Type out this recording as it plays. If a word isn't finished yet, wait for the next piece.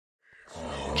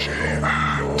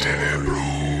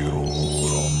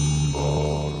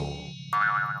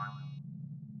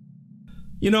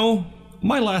You know,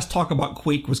 my last talk about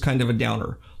Quake was kind of a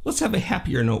downer. Let's have a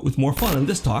happier note with more fun in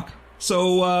this talk.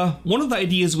 So one of the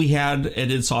ideas we had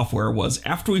at id Software was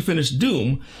after we finished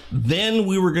Doom, then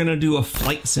we were going to do a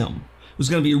flight sim. It was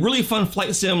going to be a really fun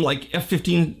flight sim like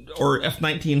F-15 or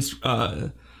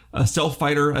F-19's stealth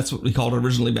fighter. That's what we called it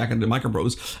originally back in the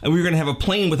Microbros. And we were going to have a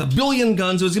plane with a billion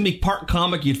guns. It was going to be part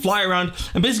comic. You'd fly around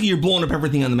and basically you're blowing up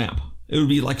everything on the map. It would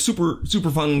be like super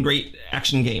fun, great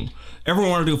action game.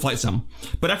 Everyone wanted to do a flight sim.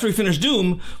 But after we finished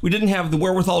Doom, we didn't have the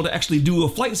wherewithal to actually do a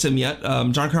flight sim yet.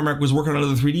 John Carmack was working on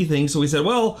the 3D thing, so we said,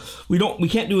 well, we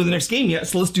can't do the next game yet,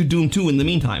 so let's do Doom 2 in the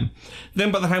meantime.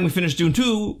 Then by the time we finished Doom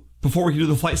 2, before we could do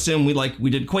the flight sim, we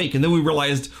did Quake, and then we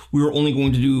realized we were only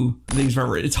going to do things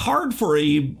forever. It's hard for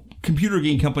a computer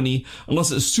game company,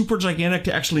 unless it's super gigantic,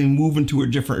 to actually move into a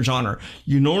different genre.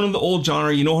 You know the old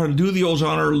genre, you know how to do the old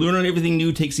genre, learning everything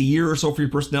new takes a year or so for your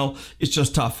personnel. It's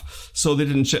just tough. So they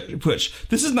didn't push.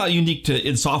 This is not unique to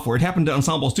id Software. It happened to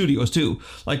Ensemble Studios too.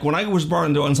 Like when I was brought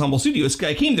into Ensemble Studios,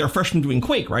 I came there fresh from doing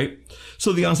Quake, right?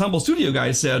 So the Ensemble Studio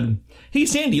guys said, hey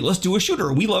Sandy, let's do a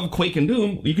shooter. We love Quake and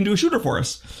Doom. You can do a shooter for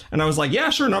us. And I was like, yeah,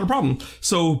 sure, not a problem.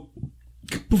 So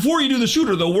before you do the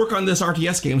shooter, they'll work on this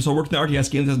RTS game. So I worked on the RTS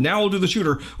game. Says, now we'll do the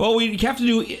shooter. Well, we have to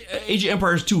do Age of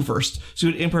Empires 2 first. So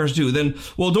Empires 2. Then,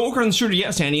 well, don't work on the shooter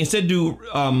yet, Sandy. Instead, do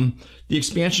the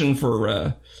expansion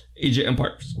for Age of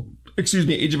Empires. Excuse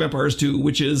me, Age of Empires 2,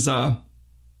 which is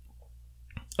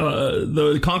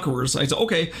the Conquerors. I said,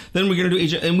 okay, then we're going to do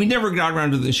Age of, and we never got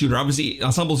around to the shooter. Obviously,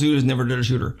 Ensemble Studios never did a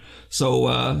shooter.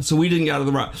 So we didn't get out of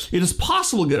the route. It is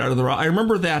possible to get out of the route. I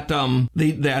remember that,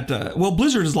 well,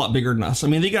 Blizzard is a lot bigger than us. I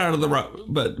mean, they got out of the route,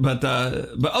 but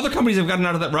other companies have gotten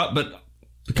out of that route, but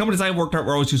the companies I worked at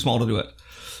were always too small to do it.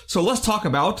 So let's talk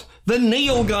about the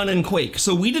nail gun in Quake.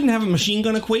 So we didn't have a machine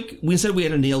gun in Quake. We said we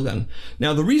had a nail gun.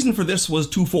 Now, the reason for this was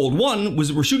twofold. One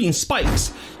was we're shooting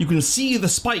spikes. You can see the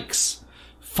spikes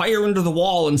fire into the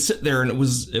wall and sit there, and it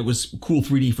was cool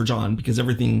 3D for John because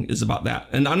everything is about that.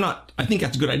 And I think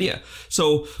that's a good idea.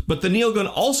 So, but the nail gun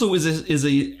also is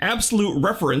a absolute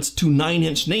reference to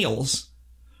 9-inch nails,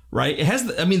 right? It has,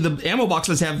 the ammo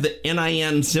boxes have the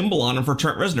NIN symbol on them for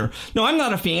Trent Reznor. No, I'm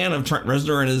not a fan of Trent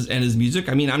Reznor and his music.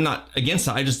 I mean, I'm not against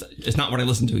it. It's not what I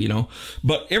listen to, you know.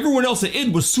 But everyone else at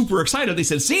id was super excited. They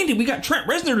said, Sandy, we got Trent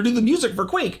Reznor to do the music for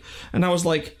Quake. And I was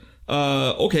like,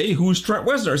 okay, who's Trent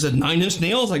Reznor? I said, 9-inch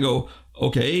nails. I go,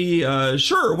 okay,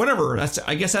 sure, whatever.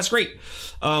 I guess that's great.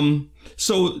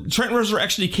 So Trent Reznor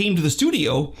actually came to the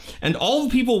studio, and all the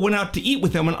people went out to eat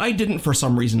with him, and I didn't for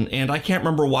some reason, and I can't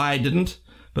remember why I didn't,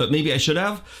 but maybe I should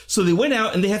have. So they went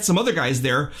out, and they had some other guys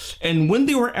there, and when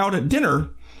they were out at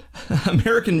dinner,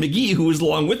 American McGee, who was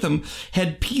along with him,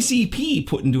 had PCP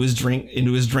put into his drink,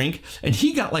 and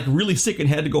he got like really sick and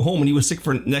had to go home, and he was sick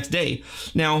for the next day.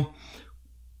 Now,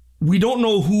 we don't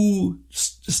know who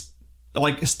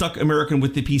stuck American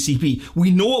with the PCP. We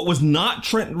know it was not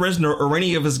Trent Reznor or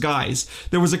any of his guys.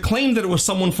 There was a claim that it was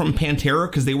someone from Pantera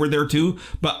because they were there too,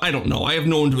 but I don't know. I have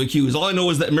no one to accuse. All I know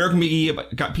is that American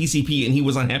McGee got PCP and he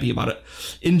was unhappy about it.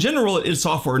 In general, it is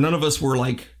Software. None of us were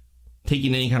like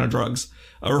taking any kind of drugs.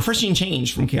 A refreshing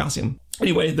change from Chaosium.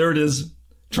 Anyway, there it is.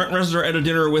 Trent Reznor at a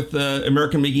dinner with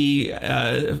American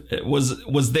McGee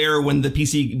was there when the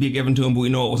PC be given to him, but we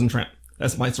know it wasn't Trent.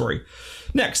 That's my story.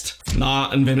 Next,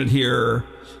 not invented here.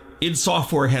 id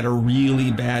Software had a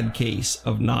really bad case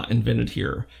of not invented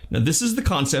here. Now, this is the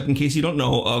concept, in case you don't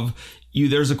know, of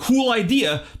there's a cool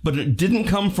idea, but it didn't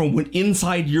come from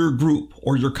inside your group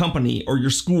or your company or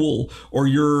your school or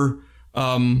your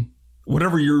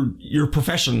whatever your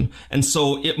profession. And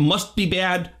so it must be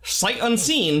bad sight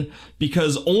unseen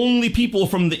because only people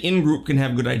from the in-group can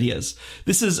have good ideas.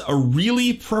 This is a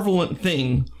really prevalent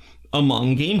thing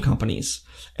among game companies.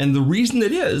 And the reason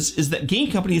it is that game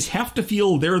companies have to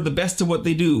feel they're the best at what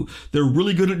they do. They're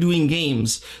really good at doing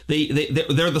games.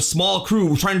 They're the small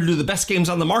crew trying to do the best games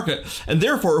on the market. And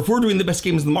therefore, if we're doing the best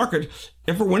games in the market,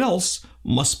 everyone else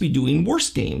must be doing worse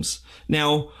games.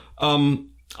 Now,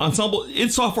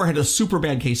 id Software had a super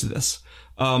bad case of this.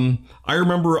 I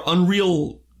remember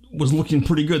Unreal was looking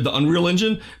pretty good, the Unreal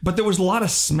Engine, but there was a lot of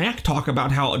smack talk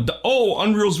about how,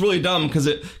 Unreal's really dumb because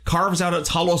it carves out its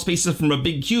hollow spaces from a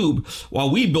big cube while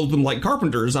we build them like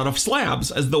carpenters out of slabs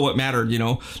as though it mattered, you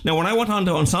know. Now, when I went on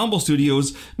to Ensemble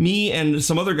Studios, me and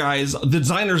some other guys, the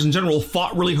designers in general,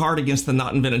 fought really hard against the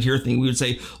not invented here thing. We would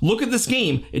say, look at this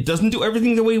game. It doesn't do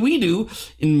everything the way we do.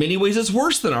 In many ways, it's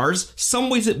worse than ours. Some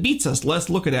ways it beats us. Let's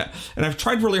look at it. And I've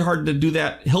tried really hard to do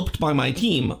that, helped by my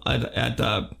team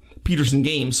at Petersen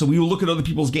games. So we would look at other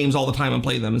people's games all the time and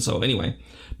play them. And so anyway,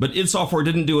 but id Software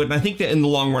didn't do it. And I think that in the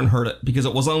long run hurt it because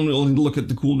it was only to look at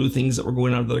the cool new things that were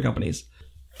going on with other companies.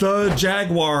 The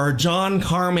Jaguar, John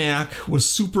Carmack was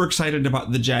super excited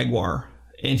about the Jaguar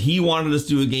and he wanted us to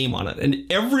do a game on it.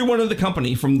 And everyone in the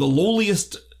company, from the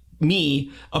lowliest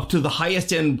me up to the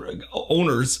highest end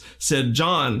owners, said,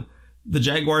 John, the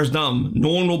Jaguar's dumb. No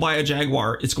one will buy a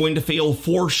Jaguar. It's going to fail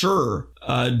for sure.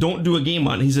 Don't do a game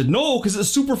on it. He said, no, because it's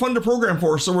super fun to program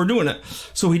for, so we're doing it.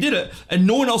 So he did it, and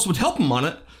no one else would help him on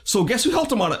it. So guess who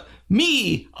helped him on it?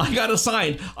 Me! I got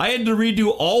assigned. I had to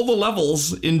redo all the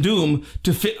levels in Doom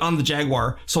to fit on the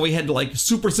Jaguar. So we had to like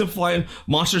super simplify it.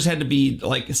 Monsters had to be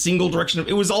like a single direction.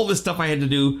 It was all this stuff I had to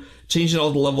do, changing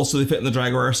all the levels so they fit in the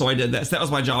Jaguar. So I did that. So that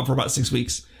was my job for about 6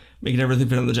 weeks, making everything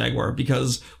fit on the Jaguar.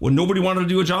 Because when nobody wanted to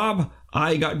do a job,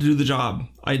 I got to do the job.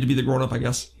 I had to be the grown-up, I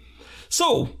guess.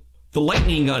 So, the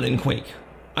lightning gun in Quake.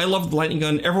 I love the lightning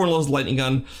gun. Everyone loves the lightning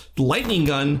gun. The lightning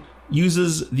gun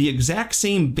uses the exact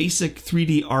same basic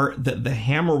 3D art that the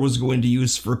hammer was going to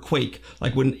use for Quake.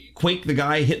 Like when Quake, the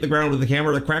guy hit the ground with the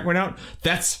hammer, the crack went out.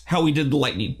 That's how we did the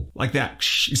lightning, like that,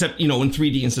 except, you know, in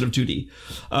 3D instead of 2D.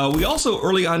 We also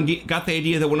early on got the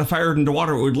idea that when I fired into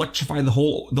water, it would electrify the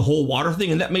whole water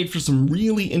thing, and that made for some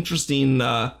really interesting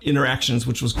interactions,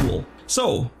 which was cool.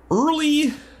 So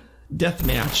early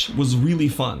deathmatch was really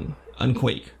fun on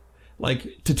Quake.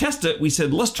 Like, to test it, we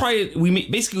said, let's try it. We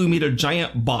made a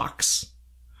giant box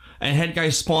and had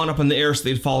guys spawn up in the air so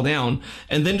they'd fall down.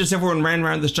 And then just everyone ran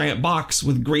around this giant box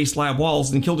with gray slab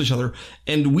walls and killed each other.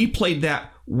 And we played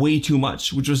that way too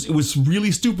much, it was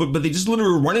really stupid, but they just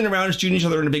literally were running around and shooting each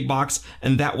other in a big box,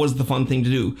 and that was the fun thing to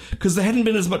do. Because there hadn't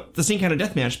been as much the same kind of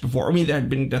deathmatch before. I mean, there had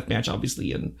been deathmatch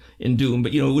obviously in Doom,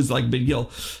 but you know, it was like a big deal.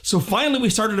 So finally we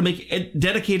started to make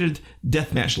dedicated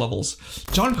deathmatch levels.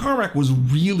 John Carmack was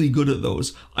really good at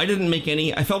those. I didn't make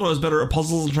any. I felt I was better at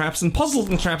puzzles and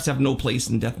traps have no place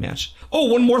in deathmatch. Oh,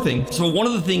 one more thing. So one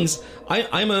of the things,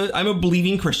 I'm a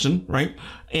believing Christian, right?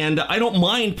 And I don't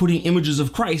mind putting images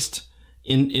of Christ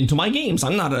into my games.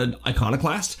 I'm not an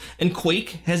iconoclast, and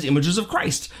Quake has images of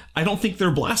Christ. I don't think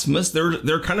they're blasphemous.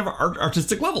 They're kind of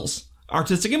artistic levels,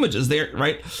 artistic images there,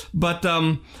 right? But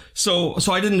so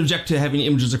I didn't object to having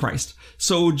images of Christ.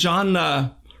 So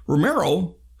John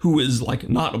Romero, who is like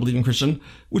not a believing Christian,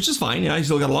 which is fine, I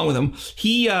still got along with him.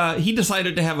 He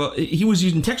decided to he was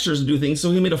using textures to do things, so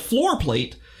he made a floor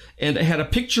plate and it had a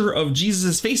picture of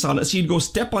Jesus' face on it. So you'd go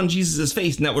step on Jesus'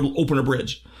 face and that would open a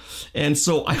bridge. And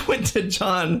so I went to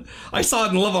John, I saw it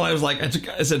in the level, and I was like,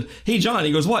 I said, hey, John.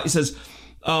 He goes, what? He says,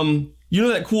 you know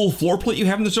that cool floor plate you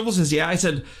have in the shovel? He says, yeah. I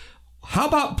said, how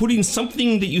about putting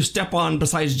something that you step on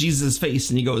besides Jesus' face?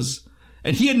 And he goes,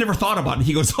 and he had never thought about it.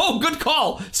 He goes, oh, good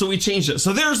call. So we changed it.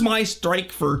 So there's my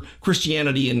strike for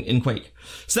Christianity in Quake.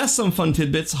 So that's some fun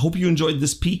tidbits. Hope you enjoyed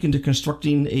this peek into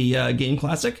constructing a game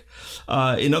classic.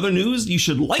 In other news, you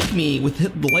should like me with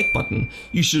hit the like button.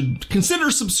 You should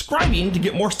consider subscribing to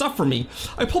get more stuff from me.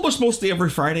 I publish mostly every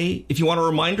Friday. If you want a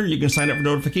reminder, you can sign up for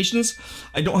notifications.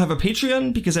 I don't have a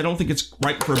Patreon because I don't think it's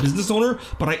right for a business owner,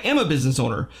 but I am a business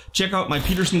owner. Check out my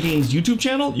Petersen Games YouTube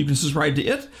channel. You can subscribe to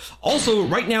it. Also,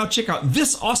 right now, check out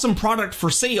this awesome product for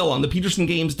sale on the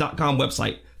petersengames.com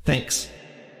website. Thanks.